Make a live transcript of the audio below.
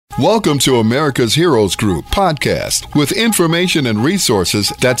Welcome to America's Heroes Group podcast with information and resources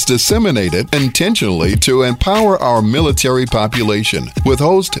that's disseminated intentionally to empower our military population. With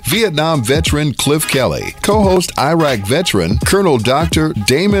host Vietnam veteran Cliff Kelly, co-host Iraq veteran Colonel Dr.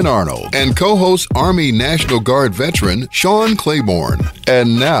 Damon Arnold, and co-host Army National Guard veteran Sean Claiborne.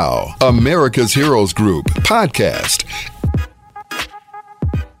 And now, America's Heroes Group podcast.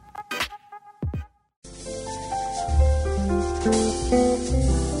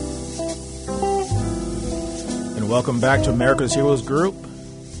 Welcome back to America's Heroes Group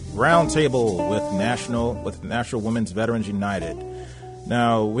Roundtable with National Women's Veterans United.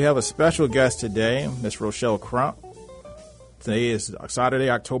 Now, we have a special guest today, Ms. Rochelle Crump. Today is Saturday,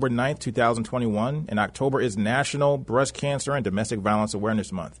 October 9th, 2021, and October is National Breast Cancer and Domestic Violence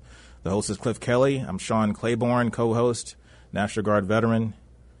Awareness Month. The host is Cliff Kelly. I'm Sean Claiborne, co-host, National Guard veteran.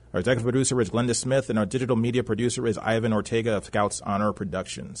 Our executive producer is Glenda Smith, and our digital media producer is Ivan Ortega of Scouts Honor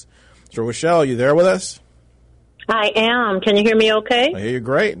Productions. So, Rochelle, you there with us? I am. Can you hear me okay? I hear you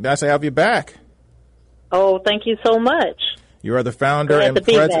great. Nice to have you back. Oh, thank you so much. You are the founder and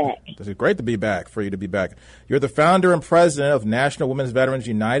president. It's great to be back, for you to be back. You're the founder and president of National Women's Veterans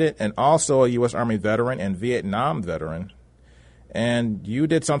United and also a U.S. Army veteran and Vietnam veteran. And you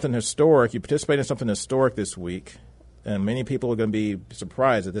did something historic. You participated in something historic this week. And many people are going to be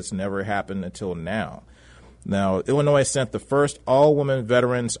surprised that this never happened until now. Now, Illinois sent the first all-women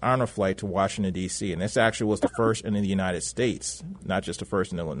veterans honor flight to Washington, D.C., and this actually was the first in the United States, not just the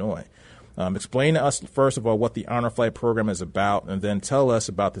first in Illinois. Explain to us, first of all, what the honor flight program is about, and then tell us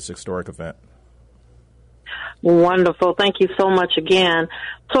about this historic event. Wonderful. Thank you so much again.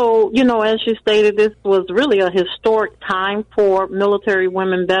 So, as you stated, this was really a historic time for military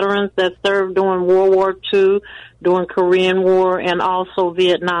women veterans that served during World War II, during Korean War, and also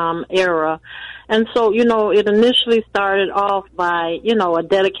Vietnam era. And so, it initially started off by, a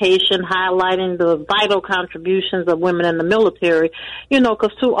dedication highlighting the vital contributions of women in the military,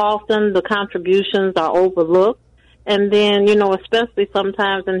 because too often the contributions are overlooked. And then, especially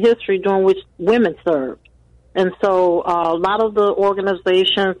sometimes in history during which women served. And so a lot of the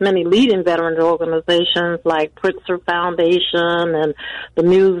organizations, many leading veterans organizations like Pritzker Foundation and the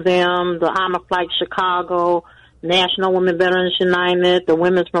Museum, the Honor Flight Chicago, National Women Veterans United, the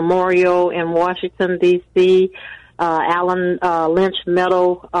Women's Memorial in Washington, D.C., Allen Lynch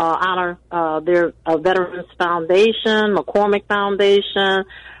Medal Honor, their Veterans Foundation, McCormick Foundation,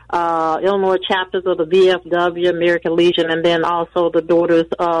 Illinois chapters of the VFW, American Legion, and then also the Daughters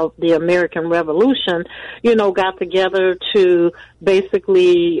of the American Revolution, got together to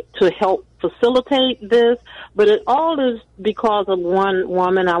basically to help facilitate this. But it all is because of one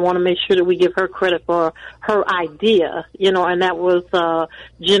woman. I want to make sure that we give her credit for her idea, and that was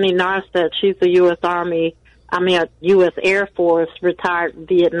Jenny Narstedt. She's a a U.S. Air Force retired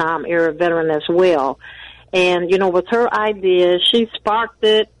Vietnam era veteran as well. And, with her idea, she sparked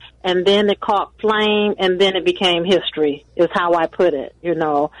it, and then it caught flame, and then it became history, is how I put it,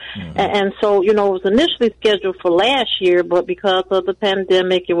 Mm-hmm. And so, it was initially scheduled for last year, but because of the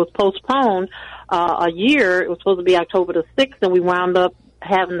pandemic, it was postponed a year. It was supposed to be October the 6th, and we wound up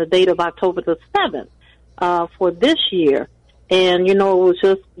having the date of October the 7th for this year. And, it was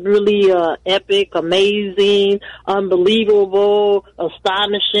just really epic, amazing, unbelievable,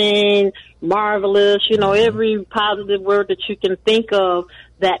 astonishing, marvelous, every positive word that you can think of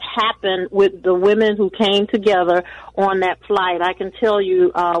that happened with the women who came together on that flight. I can tell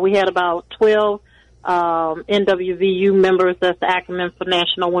you we had about 12 NWVU members, that's the acronym for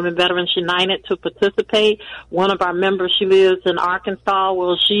National Women Veterans United, to participate. One of our members, she lives in Arkansas.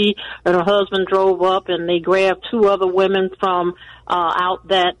 Well, she and her husband drove up, and they grabbed two other women from out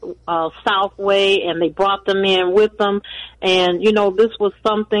that South Way, and they brought them in with them. And, this was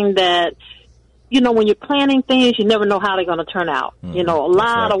something that, when you're planning things, you never know how they're going to turn out. A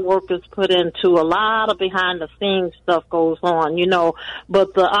lot of work is put into, a lot of behind-the-scenes stuff goes on,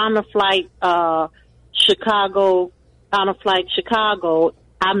 But the Honor Flight Chicago,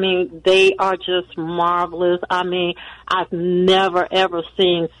 they are just marvelous. I've never, ever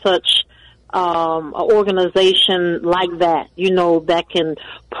seen such an organization like that, that can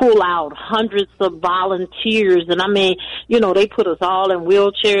pull out hundreds of volunteers. And they put us all in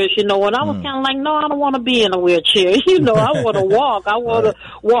wheelchairs, and I was kind of like, no, I don't want to be in a wheelchair. I want to walk. I want to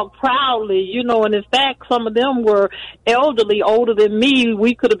walk proudly, and in fact, some of them were elderly, older than me.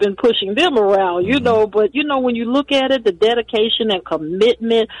 We could have been pushing them around, but when you look at it, the dedication and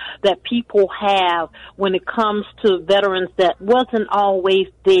commitment that people have when it comes to veterans that wasn't always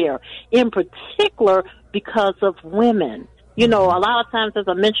there, in particular because of women. You know, a lot of times, as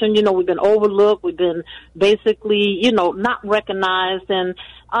I mentioned, you know, we've been overlooked. We've been basically, you know, not recognized. And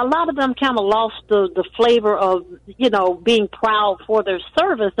a lot of them kind of lost the flavor of, you know, being proud for their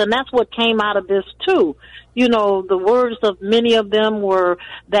service. And that's what came out of this, too. You know, the words of many of them were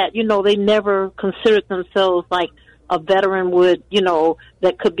that, you know, they never considered themselves like a veteran would, you know,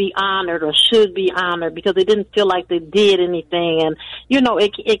 that could be honored or should be honored because they didn't feel like they did anything. And, you know,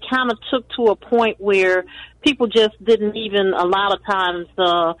 it kind of took to a point where people just didn't even a lot of times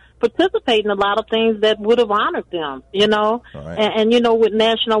participate in a lot of things that would have honored them, you know. Right. And, you know, with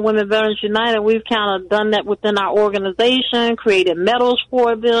National Women Veterans United, we've kind of done that within our organization, created medals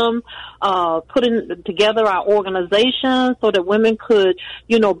for them, putting together our organization so that women could,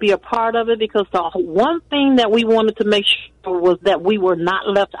 you know, be a part of it, because the one thing that we wanted to make sure was that we were not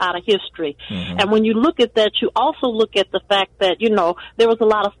left out of history. Mm-hmm. And when you look at that, you also look at the fact that, you know, there was a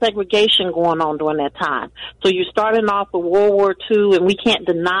lot of segregation going on during that time. So you're starting off with World War II, and we can't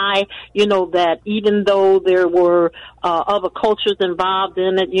deny, you know, that even though there were other cultures involved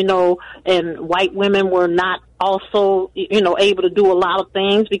in it, you know, and white women were not also, you know, able to do a lot of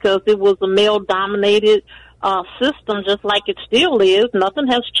things because it was a male-dominated system, just like it still is. Nothing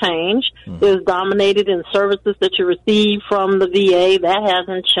has changed. Mm-hmm. It was dominated in services that you receive from the VA. That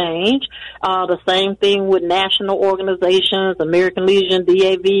hasn't changed. The same thing with national organizations, American Legion,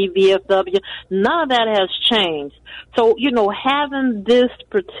 DAV, VFW. None of that has changed. So, you know, having this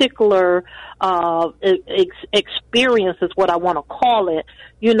particular experience is what I want to call it,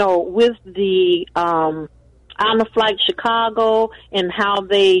 you know, with the Honor Flight Chicago and how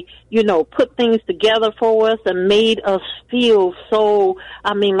they, you know, put things together for us and made us feel so,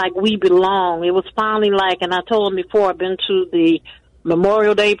 I mean, like we belong. It was finally like, and I told them before, I've been to the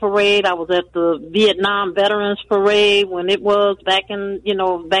Memorial Day Parade. I was at the Vietnam Veterans Parade when it was back in, you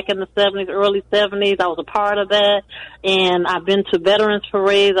know, back in the 70s, early 70s. I was a part of that. And I've been to Veterans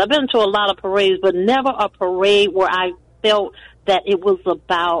Parades. I've been to a lot of parades, but never a parade where I felt that it was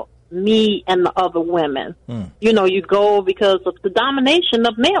about me and the other women. You know, you go because of the domination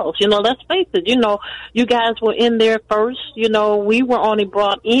of males. You know, let's face it, you know, you guys were in there first. You know, we were only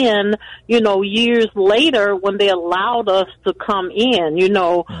brought in, you know, years later when they allowed us to come in, you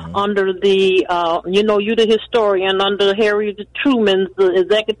know, under the, you know, you the historian, under Harry Truman's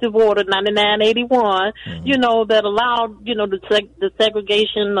Executive Order 9981, you know, that allowed, you know, the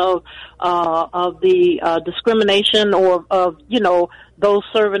segregation of the discrimination or of, you know, those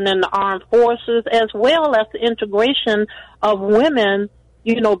serving in the armed forces, as well as the integration of women,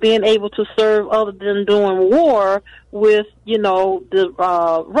 you know, being able to serve other than doing war with, you know, the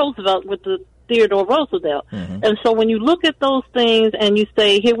Roosevelt, with the Theodore Roosevelt. And so when you look at those things and you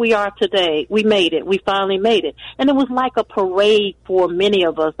say, here we are today, we made it, we finally made it. And it was like a parade for many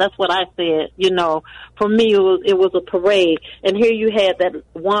of us. That's what I said, you know. For me, it was a parade. And here you had that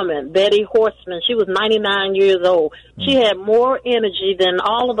woman, Betty Horseman. She was 99 years old. She had more energy than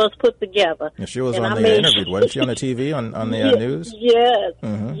all of us put together. And she was on the interview, wasn't she, on the TV, on the news? Yes,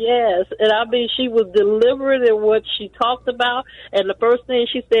 yes. And I mean, she was deliberate in what she talked about. And the first thing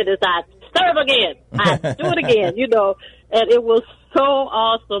she said is, I serve again. I do it again, you know. And it was so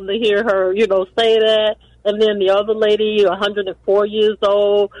awesome to hear her, you know, say that. And then the other lady, 104 years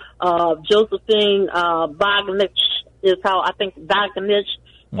old, Josephine Baganich is how I think Baganich.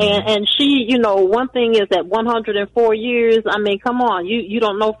 And she, you know, one thing is that 104 years, I mean, come on, you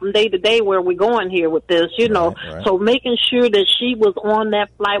don't know from day to day where we're going here with this, you know. Right. So making sure that she was on that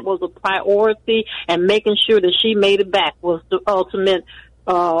flight was a priority, and making sure that she made it back was the ultimate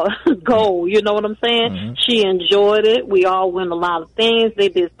goal. You know what I'm saying? She enjoyed it. We all win a lot of things. They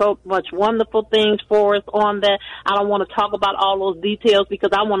did so much wonderful things for us on that. I don't want to talk about all those details because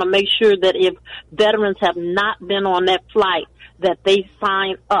I want to make sure that if veterans have not been on that flight, that they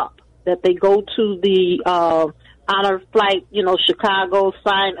sign up, that they go to the Honor Flight, you know, Chicago,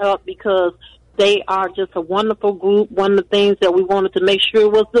 sign up, because they are just a wonderful group. One of the things that we wanted to make sure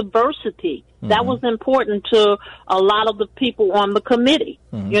was diversity. That was important to a lot of the people on the committee.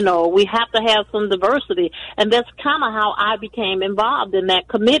 You know, we have to have some diversity. And that's kind of how I became involved in that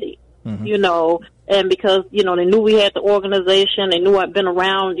committee, you know, and because, you know, they knew we had the organization. They knew I'd been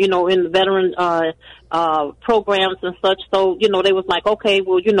around, you know, in the veteran programs and such. So, you know, they was like, okay,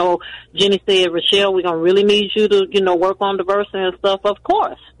 well, you know, Jenny said, Rochelle, we're going to really need you to, you know, work on diversity and stuff. Of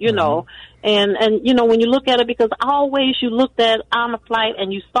course, you know. And, you know, when you look at it, because always you looked at Honor Flight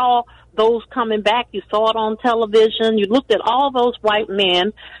and you saw those coming back, you saw it on television, you looked at all those white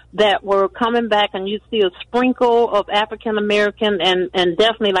men that were coming back, and you see a sprinkle of African American and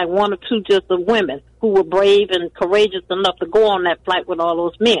definitely like one or two just of women. women who were brave and courageous enough to go on that flight with all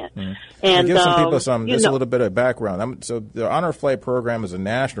those men. Mm. And give some people just a little bit of background. So the Honor Flight program is a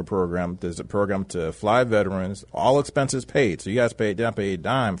national program. There's a program to fly veterans, all expenses paid. So you guys don't pay a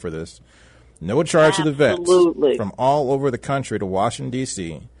dime for this. No charge to the vets from all over the country to Washington,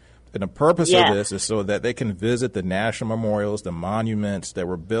 D.C. And the purpose of this is so that they can visit the national memorials, the monuments that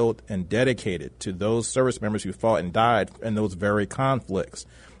were built and dedicated to those service members who fought and died in those very conflicts.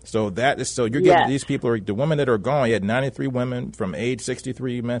 So you're getting these people, the women that are gone. You had 93 women from age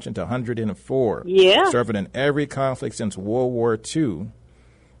 63, you mentioned, to 104. Yeah. Serving in every conflict since World War II,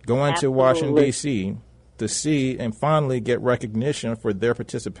 going to Washington, D.C., to see and finally get recognition for their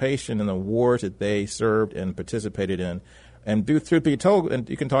participation in the wars that they served and participated in. And truth be told, and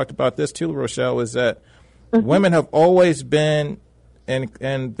you can talk about this too, Rochelle, is that women have always been,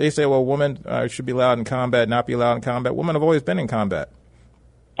 and they say, well, women should be allowed in combat, not be allowed in combat. Women have always been in combat.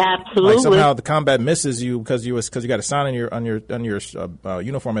 Absolutely. Like somehow the combat misses you because you got a sign on your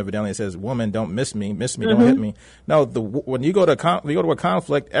uniform evidently that says, "Woman, don't miss me, don't hit me." No, when you go to a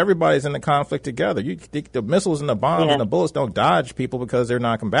conflict, everybody's in the conflict together. The missiles and the bombs and the bullets don't dodge people because they're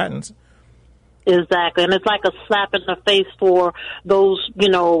non-combatants. Exactly, and it's like a slap in the face for those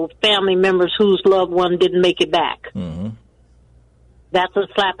family members whose loved one didn't make it back. Mm-hmm. That's a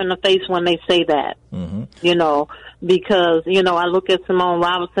slap in the face when they say that, because, I look at Simone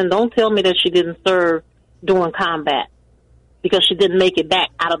Robinson. Don't tell me that she didn't serve during combat because she didn't make it back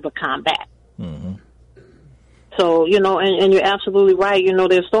out of the combat. Mm-hmm. So, and you're absolutely right.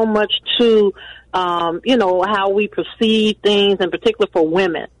 There's so much to, how we perceive things, in particular for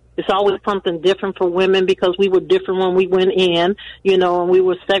women. It's always something different for women because we were different when we went in, and we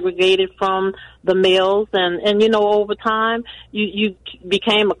were segregated from the males. And over time, you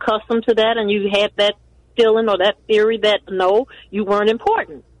became accustomed to that, and you had that feeling or that theory that, no, you weren't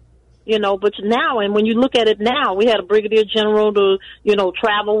important. But now, and when you look at it now, we had a brigadier general to,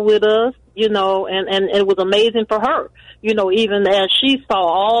 travel with us, and it was amazing for her, even as she saw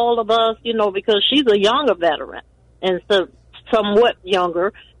all of us, because she's a younger veteran and so somewhat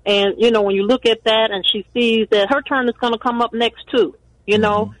younger. And, when you look at that and she sees that her turn is going to come up next too,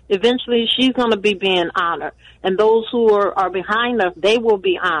 eventually she's going to be being honored. And those who are behind us, they will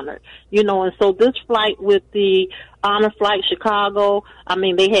be honored, and so this flight with the Honor Flight Chicago,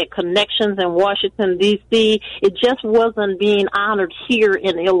 they had connections in Washington, D.C. It just wasn't being honored here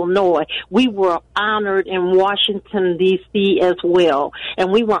in Illinois. We were honored in Washington, D.C. as well.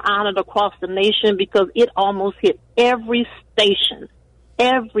 And we were honored across the nation because it almost hit every station.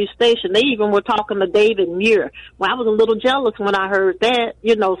 Every station. They even were talking to David Muir. Well, I was a little jealous when I heard that.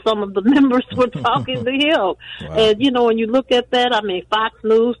 Some of the members were talking to him. Wow. And, when you look at that, Fox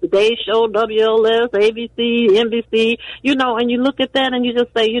News, The Today Show, WLS, ABC, NBC, and you look at that and you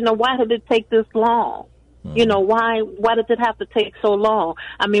just say, why did it take this long? Why did it have to take so long?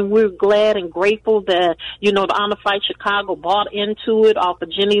 We're glad and grateful that, the Honor Flight Chicago bought into it off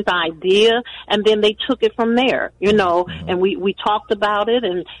of Jenny's idea, and then they took it from there, and we talked about it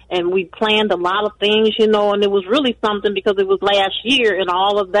and we planned a lot of things, and it was really something because it was last year and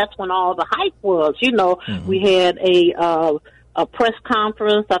that's when all the hype was, we had a press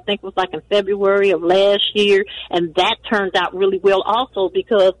conference, I think it was like in February of last year, and that turned out really well also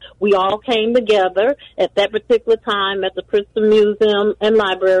because we all came together at that particular time at the Princeton Museum and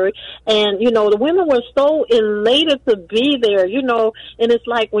Library, and, the women were so elated to be there, and it's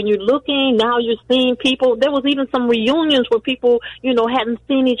like when you're looking, now you're seeing people, there was even some reunions where people, hadn't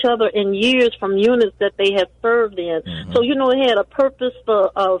seen each other in years from units that they had served in. Mm-hmm. So, it had a purpose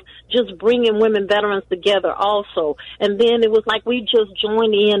of just bringing women veterans together also, and then it was like we just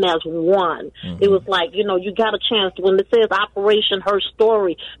joined in as one. Mm-hmm. It was like, you got a chance when it says Operation Her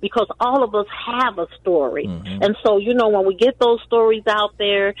Story, because all of us have a story. Mm-hmm. And so, when we get those stories out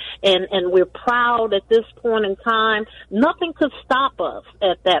there and we're proud at this point in time, nothing could stop us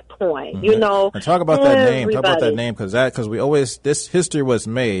at that point, mm-hmm. And talk about that name. Talk about that name because we always, this history was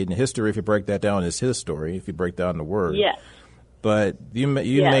made, and history, if you break that down, is his story, if you break down the word. Yes. But you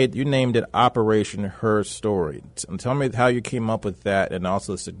named it Operation Her Story. Tell me how you came up with that, and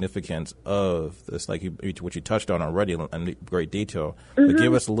also the significance of this, like what you touched on already in great detail. Mm-hmm. But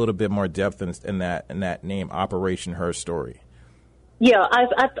give us a little bit more depth in that name, Operation Her Story. Yeah,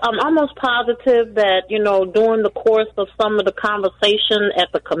 I'm almost positive that, during the course of some of the conversation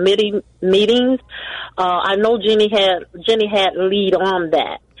at the committee meetings, I know Jenny had lead on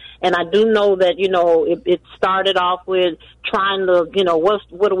that. And I do know that, it started off with trying to,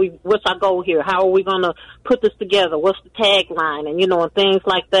 what's our goal here? How are we going to put this together? What's the tagline? And, and things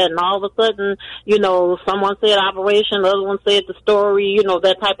like that. And all of a sudden, someone said operation, the other one said the story,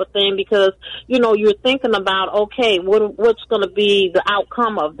 that type of thing, because, you're thinking about, okay, what's going to be the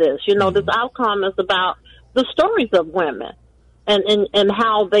outcome of this? This outcome is about the stories of women. And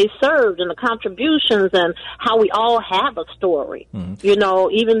how they served and the contributions and how we all have a story. Mm-hmm.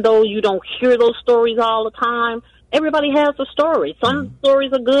 Even though you don't hear those stories all the time, everybody has a story. Some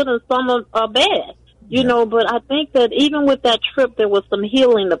stories are good and some are bad, but I think that even with that trip, there was some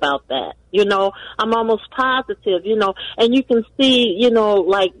healing about that. I'm almost positive, and you can see,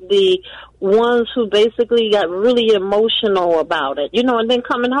 like the ones who basically got really emotional about it, and then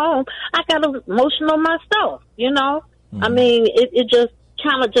coming home, I got emotional myself, I mean, it just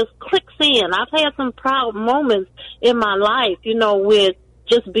kind of just clicks in. I've had some proud moments in my life, with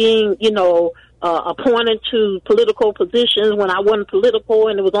just being, appointed to political positions when I wasn't political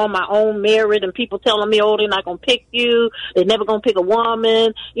and it was on my own merit, and people telling me, oh, they're not going to pick you, they're never going to pick a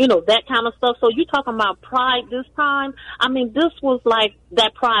woman, that kind of stuff. So you talking about pride this time? I mean, this was like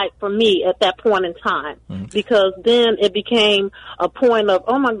that pride for me at that point in time, because then it became a point of,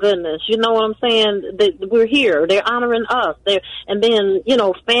 oh my goodness, you know what I'm saying? That we're here, they're honoring us, and then,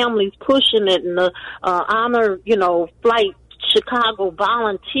 families pushing it, and the honor, flight Chicago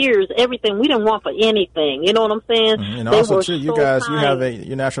volunteers, everything. We didn't want for anything. You know what I'm saying? And also, too, you guys, you have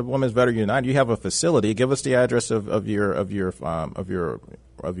your National Women's Veterans United. You have a facility. Give us the address of your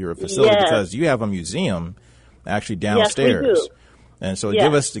facility, yes, because you have a museum actually downstairs. Yes, we do. And so,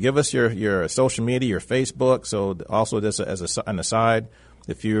 give us your social media, your Facebook. So also this as an aside.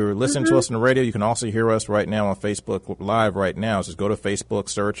 If you're listening to us on the radio, you can also hear us right now on Facebook Live right now. Just go to Facebook,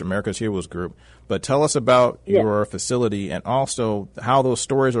 search America's Heroes Group. But tell us about your facility and also how those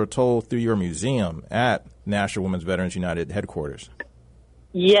stories are told through your museum at National Women's Veterans United headquarters.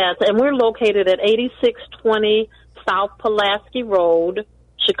 Yes, and we're located at 8620 South Pulaski Road,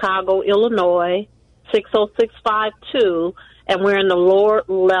 Chicago, Illinois, 60652, and we're in the lower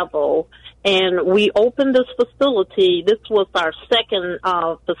level. And we opened this facility. This was our second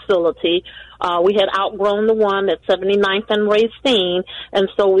facility. We had outgrown the one at 79th and Racine, and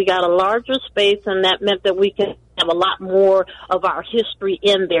so we got a larger space, and that meant that we could have a lot more of our history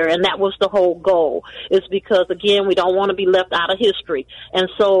in there, and that was the whole goal, is because, again, we don't want to be left out of history. And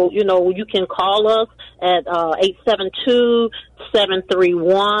so, you can call us at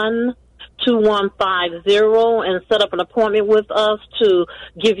 872-731 2150 and set up an appointment with us to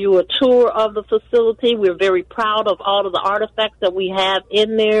give you a tour of the facility. We're very proud of all of the artifacts that we have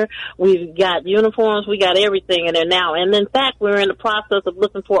in there. We've got uniforms. We got everything in there now. And in fact, we're in the process of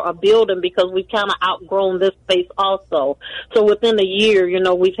looking for a building because we've kind of outgrown this space also. So within a year,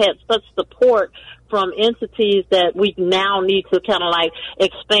 we've had such support from entities that we now need to kind of like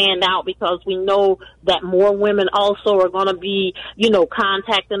expand out, because we know that more women also are going to be,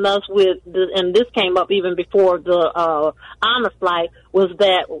 contacting us with, and this came up even before the honor flight, was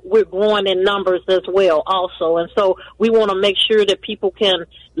that we're growing in numbers as well also. And so we want to make sure that people can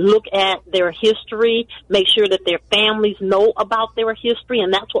look at their history, make sure that their families know about their history,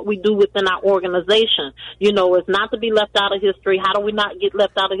 and that's what we do within our organization. It's not to be left out of history. How do we not get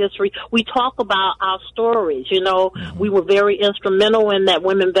left out of history? We talk about our stories. We were very instrumental in that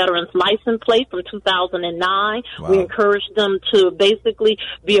Women Veterans License Plate from 2009. Wow. We encouraged them to basically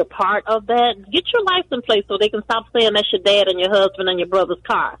be a part of that. Get your license plate so they can stop saying that's your dad and your husband and your brother's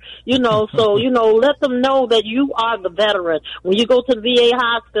car. So, let them know that you are the veteran. When you go to the VA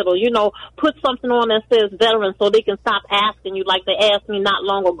hospital, put something on that says veteran so they can stop asking you like they asked me not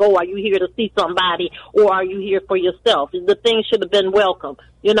long ago, are you here to see somebody or are you here for yourself? The thing should have been welcome.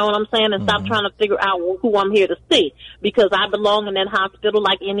 You know what I'm saying? And stop trying to figure out who I'm here to see, because I belong in that hospital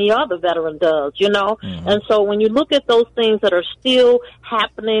like any other veteran does, And so when you look at those things that are still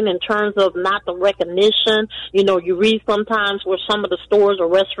happening in terms of not the recognition, you read sometimes where some of the stores or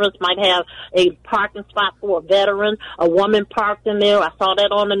restaurants might have a parking spot for a veteran, a woman parked in there. I saw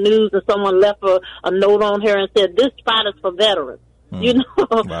that on the news, and someone left a note on here and said, this spot is for veterans.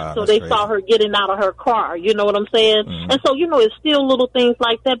 Wow, so they crazy. saw her getting out of her car, you know what I'm saying? And so, it's still little things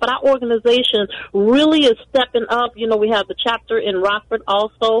like that, but our organization really is stepping up. We have the chapter in Rockford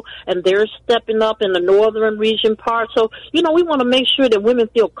also, and they're stepping up in the northern region part. So, we want to make sure that women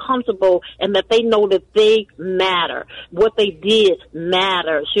feel comfortable and that they know that they matter. What they did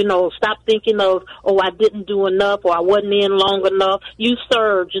matters. Stop thinking of, I didn't do enough, or I wasn't in long enough. You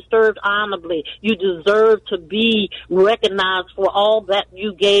served honorably. You deserve to be recognized for all all that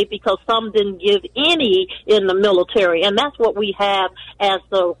you gave, because some didn't give any in the military. And that's what we have as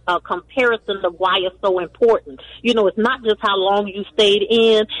the comparison of why it's so important. You know, it's not just how long you stayed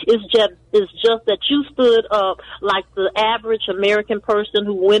in. It's just that you stood up like the average American person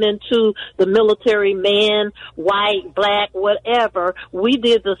who went into the military, man, white, black, whatever. We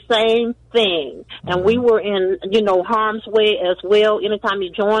did the same thing. And we were in, you know, harm's way as well. Anytime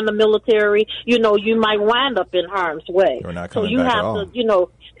you join the military, you know, you might wind up in harm's way. So you have to, you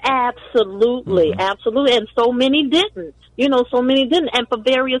know, absolutely. And so many didn't. You know, so many didn't, and for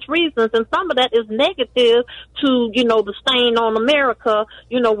various reasons. And some of that is negative to, you know, the stain on America,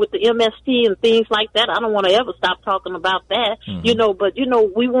 you know, with the MST and things like that. I don't want to ever stop talking about that, you know, but, you know,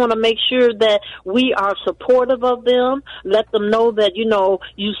 we want to make sure that we are supportive of them, let them know that, you know,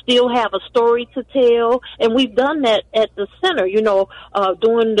 you still have a story to tell. And we've done that at the center, you know,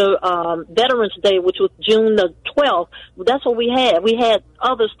 during the Veterans Day, which was June the 12th. That's what we had. We had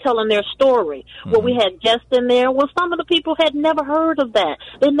others telling their story. Well, we had guests in there. Well, some of the people had never heard of that.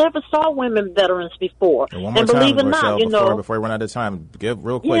 They never saw women veterans before. And believe it or not, you know, before we run out of time, give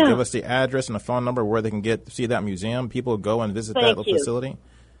us the address and the phone number where they can see that museum. People go and visit that facility.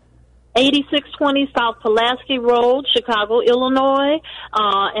 8620 South Pulaski Road, Chicago, Illinois.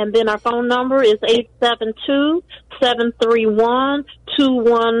 And then our phone number is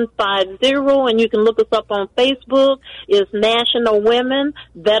 872-731-2150. And you can look us up on Facebook. It's National Women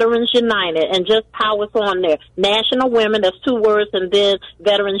Veterans United. And just power us on there. National Women, that's 2 words, and then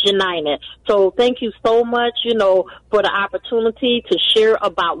Veterans United. So thank you so much, you know, for the opportunity to share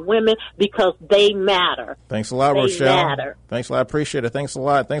about women, because they matter. Thanks a lot, Rochelle. Thanks a lot. I appreciate it. Thanks a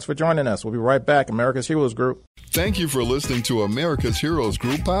lot. Thanks for joining us. We'll be right back. America's Heroes Group. Thank you for listening to America's Heroes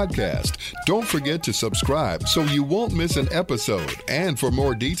Group podcast. Don't forget to subscribe so you won't miss an episode. And for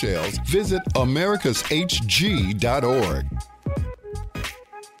more details, visit americashg.org.